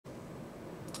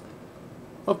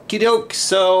Okie doke,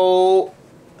 so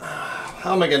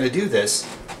how am I going to do this?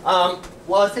 Well,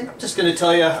 I think I'm just going to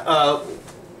tell you,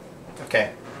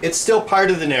 okay, it's still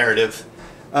part of the narrative.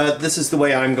 This is the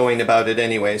way I'm going about it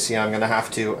anyway. See, I'm going to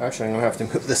have to, actually I'm going to have to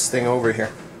move this thing over here.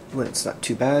 But it's not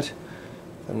too bad.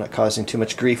 I'm not causing too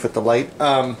much grief with the light.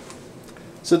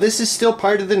 So this is still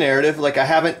part of the narrative. Like, I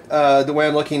haven't, the way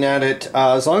I'm looking at it,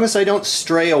 as long as I don't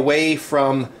stray away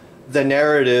from the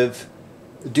narrative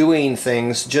doing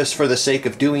things just for the sake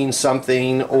of doing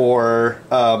something, or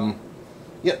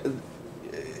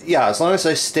yeah, as long as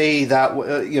I stay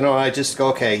that you know, I just go,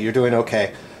 okay, you're doing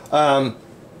okay,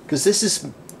 because this is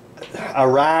a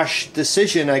rash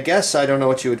decision, I guess. I don't know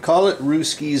what you would call it.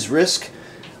 Ruzsky's risk.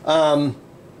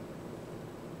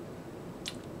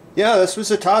 Yeah, this was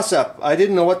a toss-up. I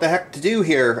didn't know what the heck to do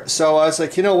here, so I was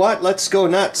like, you know what, let's go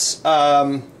nuts.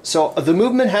 So the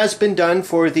movement has been done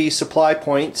for the supply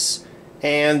points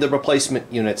and the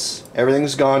replacement units.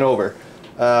 Everything's gone over.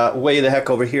 Way the heck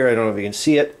over here, I don't know if you can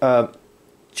see it,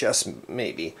 just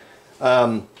maybe.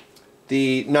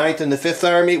 The 9th and the 5th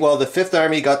Army, well, the 5th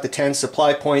Army got the 10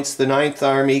 supply points, the 9th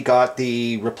Army got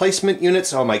the replacement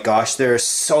units. Oh my gosh, there are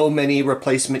so many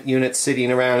replacement units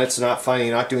sitting around, it's not funny,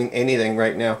 not doing anything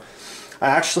right now.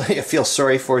 I feel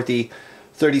sorry for the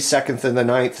 32nd and the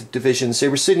 9th Divisions. They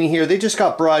were sitting here, they just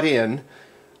got brought in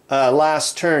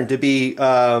last turn to be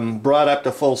brought up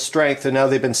to full strength, and now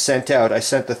they've been sent out. I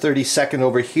sent the 32nd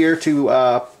over here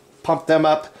to pump them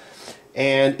up.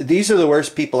 And these are the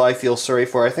worst people I feel sorry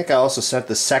for. I think I also sent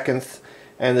the 2nd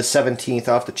and the 17th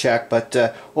off to check,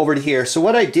 but over to here. So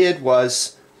what I did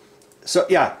was, so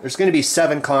yeah, there's going to be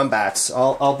 7 combats.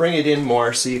 I'll bring it in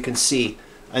more so you can see.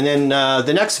 And then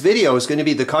the next video is going to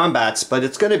be the combats, but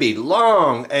it's going to be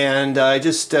long. And I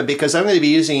just, because I'm going to be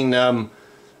using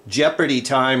Jeopardy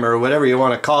time, or whatever you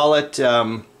want to call it.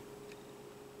 There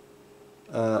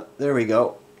we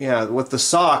go. Yeah, with the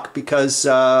sock, because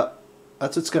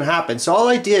that's what's going to happen. So all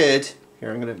I did, here,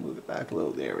 I'm going to move it back a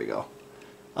little, there we go.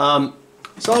 So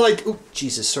all I, oh,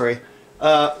 Jesus, sorry.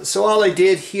 So all I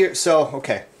did here, so,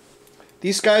 okay.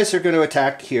 These guys are going to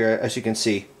attack here, as you can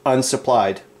see,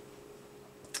 unsupplied.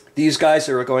 These guys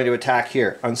are going to attack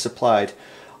here, unsupplied.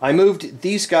 I moved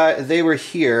these guys, they were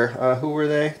here. Who were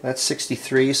they? That's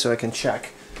 63, so I can check.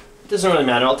 It doesn't really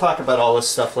matter, I'll talk about all this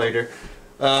stuff later.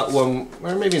 Well,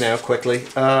 or maybe now, quickly.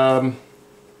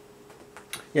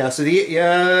 Yeah, so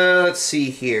let's see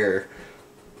here.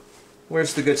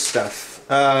 Where's the good stuff?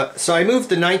 So I moved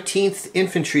the 19th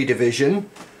Infantry Division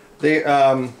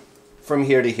from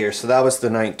here to here. So that was the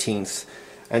 19th.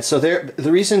 And so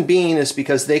the reason being is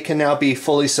because they can now be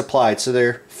fully supplied. So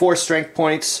they're 4 strength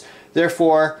points.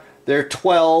 Therefore, they're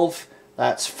 12.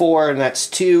 That's 4, and that's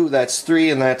 2. That's 3,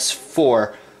 and that's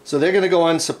 4. So they're going to go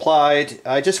unsupplied.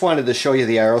 I just wanted to show you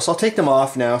the arrows. I'll take them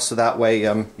off now so that way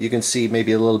you can see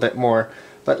maybe a little bit more.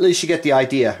 But at least you get the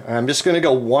idea. I'm just going to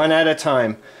go one at a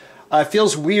time. It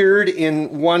feels weird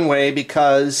in one way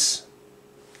because,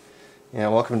 yeah,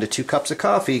 welcome to 2 cups of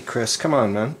coffee, Chris. Come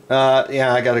on, man.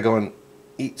 Yeah, I got to go and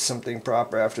eat something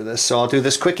proper after this. So I'll do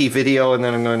this quickie video, and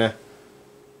then I'm going to,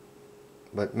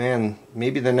 but man,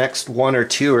 maybe the next 1 or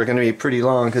 2 are going to be pretty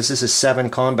long because this is 7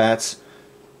 combats.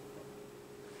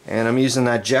 And I'm using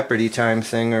that Jeopardy time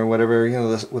thing or whatever, you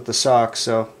know, with the socks,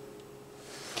 so.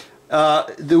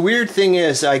 The weird thing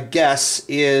is, I guess,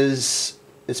 is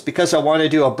it's because I want to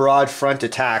do a broad front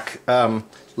attack.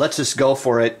 Let's just go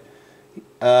for it.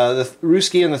 The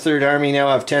Ruzsky and the 3rd Army now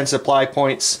have 10 supply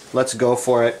points. Let's go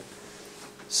for it.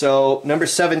 So number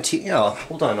 17. Oh,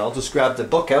 hold on. I'll just grab the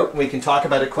book out and we can talk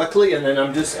about it quickly. And then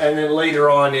then later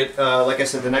on, like I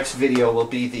said, the next video will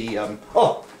be the.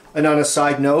 Oh, and on a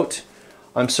side note,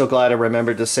 I'm so glad I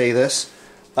remembered to say this.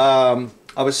 I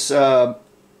was.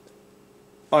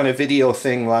 On a video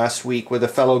thing last week with a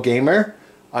fellow gamer.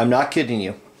 I'm not kidding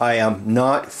you. I am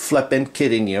not flippin'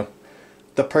 kidding you.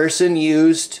 The person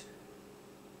used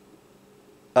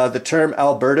the term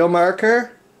Alberto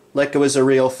marker like it was a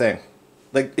real thing.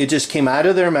 Like it just came out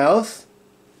of their mouth.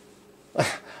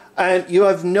 And you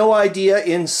have no idea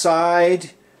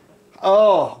inside.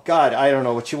 Oh God, I don't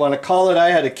know what you want to call it. I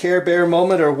had a Care Bear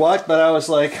moment or what, but I was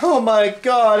like, oh my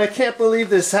God, I can't believe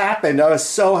this happened. I was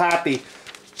so happy.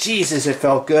 Jesus, it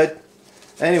felt good.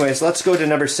 Anyways, let's go to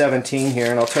number 17 here,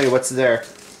 and I'll tell you what's there.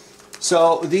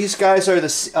 So these guys are the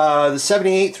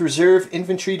 78th Reserve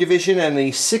Infantry Division and the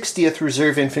 60th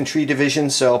Reserve Infantry Division.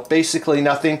 So basically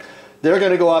nothing. They're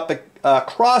going to go up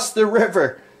across the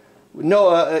river.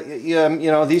 No, you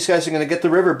know, these guys are going to get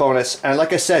the river bonus. And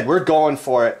like I said, we're going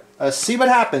for it. See what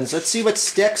happens. Let's see what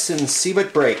sticks and see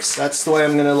what breaks. That's the way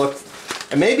I'm going to look.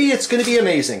 And maybe it's going to be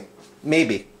amazing.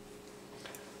 Maybe.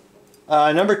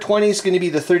 Number 20 is going to be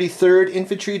the 33rd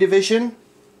Infantry Division.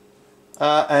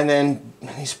 And then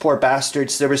these poor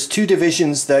bastards, there was 2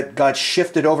 divisions that got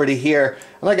shifted over to here.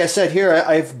 And like I said here,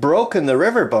 I've broken the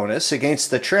river bonus against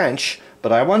the trench,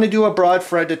 but I want to do a broad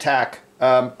front attack.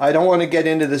 I don't want to get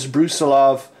into this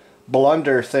Brusilov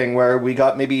blunder thing where we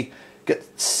got maybe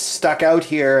get stuck out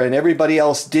here and everybody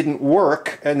else didn't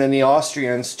work, and then the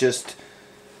Austrians just...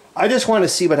 I just want to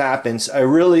see what happens. I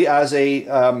really, as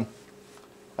a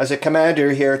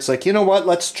commander here, it's like, you know what,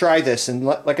 let's try this. And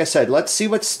like I said, let's see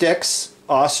what sticks,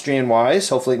 Austrian-wise,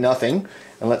 hopefully nothing,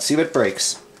 and let's see what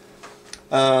breaks.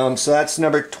 So that's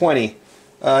number 20.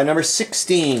 Number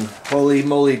 16, holy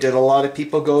moly, did a lot of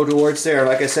people go towards there.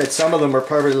 Like I said, some of them are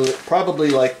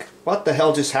probably like, what the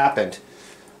hell just happened?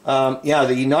 Yeah,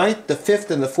 the 9th, the 5th,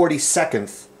 and the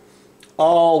 42nd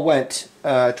all went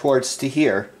towards to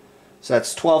here. So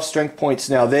that's 12 strength points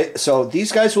now. So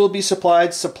these guys will be supplied,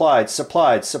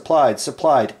 unsupplied.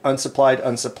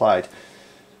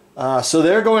 So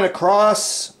they're going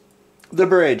across the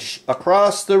bridge,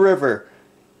 across the river,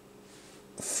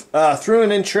 through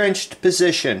an entrenched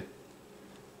position.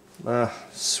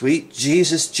 Sweet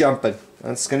Jesus jumping.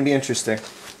 That's going to be interesting.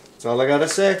 That's all I got to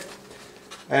say.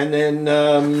 And then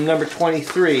number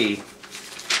 23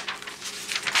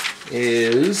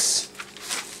 is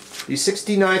the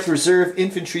 69th Reserve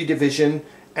Infantry Division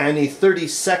and the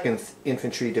 32nd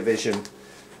Infantry Division.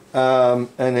 And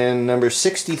then number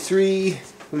 63,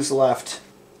 who's left?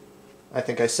 I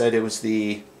think I said it was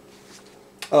the...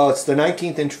 Oh, it's the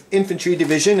 19th Infantry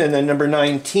Division, and then number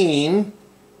 19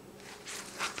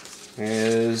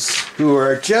 is who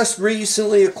are just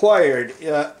recently acquired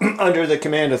under the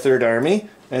command of 3rd Army.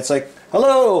 And it's like,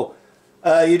 hello,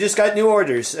 you just got new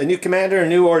orders, a new commander and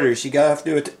new orders. You have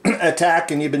to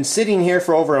attack, and you've been sitting here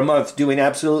for over a month doing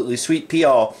absolutely sweet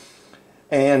PL.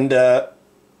 And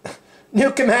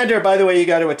new commander, by the way, you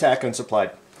got to attack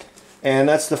unsupplied. And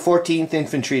that's the 14th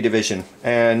Infantry Division.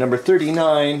 And number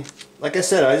 39, like I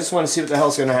said, I just want to see what the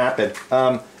hell's going to happen.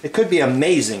 It could be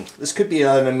amazing. This could be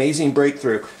an amazing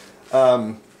breakthrough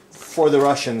for the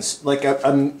Russians. Like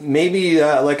maybe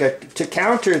to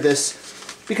counter this,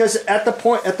 because at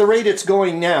the rate it's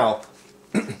going now,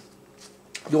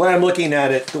 the way I'm looking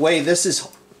at it, the way this is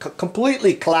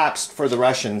completely collapsed for the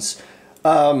Russians.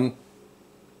 This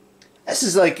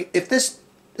is like, if this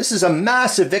is a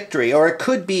massive victory, or it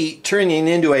could be turning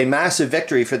into a massive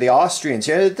victory for the Austrians.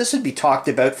 Yeah, this would be talked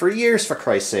about for years, for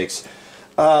Christ's sakes.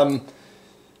 You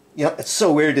know, it's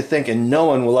so weird to think, and no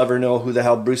one will ever know who the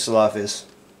hell Brusilov is.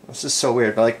 This is so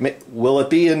weird. But like, will it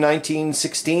be in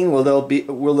 1916? Will there be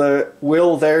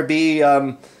you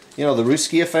know, the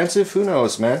Ruzsky offensive? Who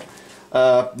knows, man?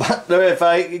 But if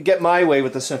I get my way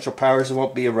with the Central Powers, it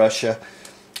won't be a Russia.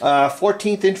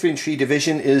 14th Infantry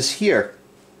Division is here.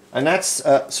 And that's,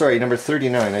 sorry, number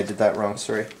 39, I did that wrong,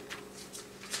 sorry.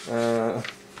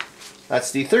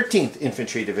 That's the 13th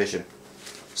Infantry Division.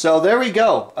 So there we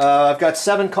go. I've got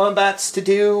 7 combats to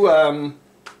do,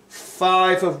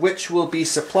 5 of which will be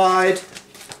supplied.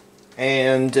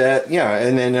 And, yeah,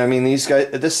 and then, I mean, these guys,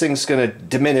 this thing's going to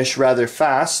diminish rather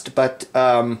fast, but,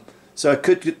 so it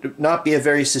could not be a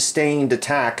very sustained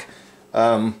attack.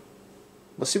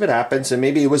 We'll see what happens, and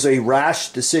maybe it was a rash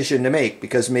decision to make,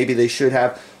 because maybe they should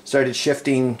have started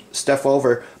shifting stuff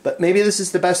over. But maybe this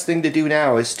is the best thing to do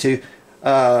now, is to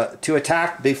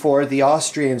attack before the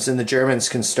Austrians and the Germans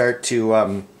can start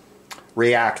to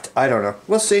react. I don't know.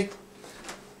 We'll see.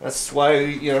 That's why,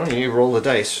 you know, you roll the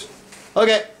dice.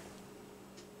 Okay.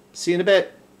 See you in a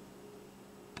bit.